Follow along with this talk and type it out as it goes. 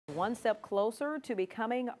one step closer to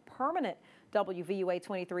becoming permanent. WVUA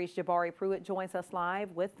 23's Jabari Pruitt joins us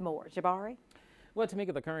live with more. Jabari? Well,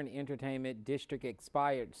 Tamika, the current entertainment district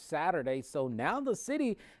expired Saturday, so now the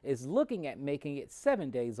city is looking at making it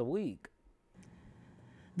 7 days a week.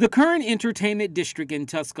 The current entertainment district in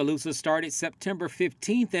Tuscaloosa started September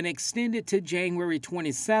 15th and extended to January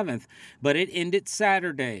 27th, but it ended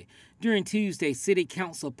Saturday. During Tuesday's City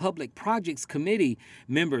Council Public Projects Committee,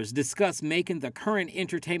 members discussed making the current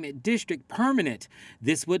entertainment district permanent.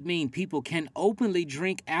 This would mean people can openly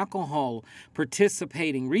drink alcohol.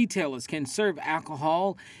 Participating retailers can serve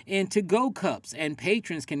alcohol in to-go cups, and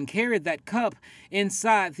patrons can carry that cup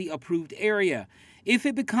inside the approved area. If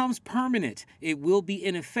it becomes permanent, it will be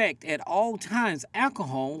in effect at all times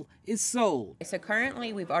alcohol is sold. So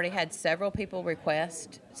currently we've already had several people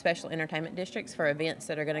request special entertainment districts for events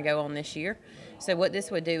that are going to go on this year. So what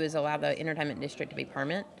this would do is allow the entertainment district to be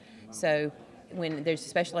permanent. So when there's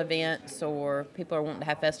special events or people are wanting to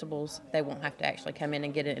have festivals, they won't have to actually come in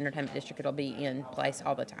and get an entertainment district. It'll be in place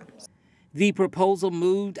all the time. The proposal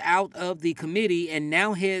moved out of the committee and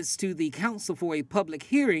now heads to the council for a public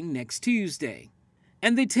hearing next Tuesday.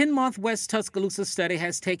 And the 10-month West Tuscaloosa study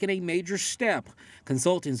has taken a major step.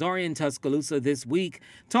 Consultants are in Tuscaloosa this week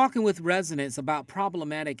talking with residents about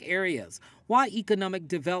problematic areas, why economic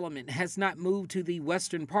development has not moved to the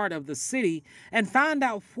western part of the city, and find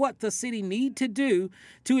out what the city need to do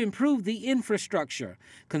to improve the infrastructure.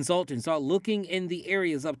 Consultants are looking in the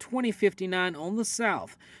areas of 2059 on the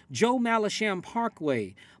south, Joe Malisham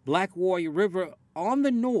Parkway, Black Warrior River on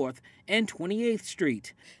the north, and 28th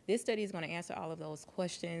Street. This study is going to answer all of those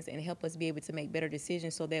questions and help us be able to make better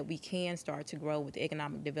decisions so that we can start to grow with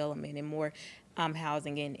economic development and more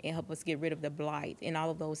housing and help us get rid of the blight and all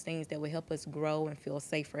of those things that will help us grow and feel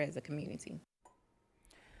safer as a community.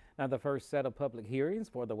 Now, the first set of public hearings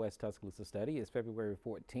for the West Tuscaloosa study is February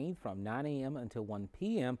 14th from 9 a.m. until 1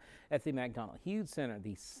 p.m. at the McDonald Hughes Center.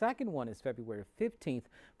 The second one is February 15th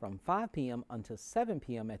from 5 p.m. until 7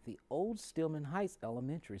 p.m. at the Old Stillman Heights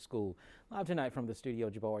Elementary School. Live tonight from the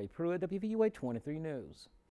studio, Jabari Pruitt, WVUA 23 News.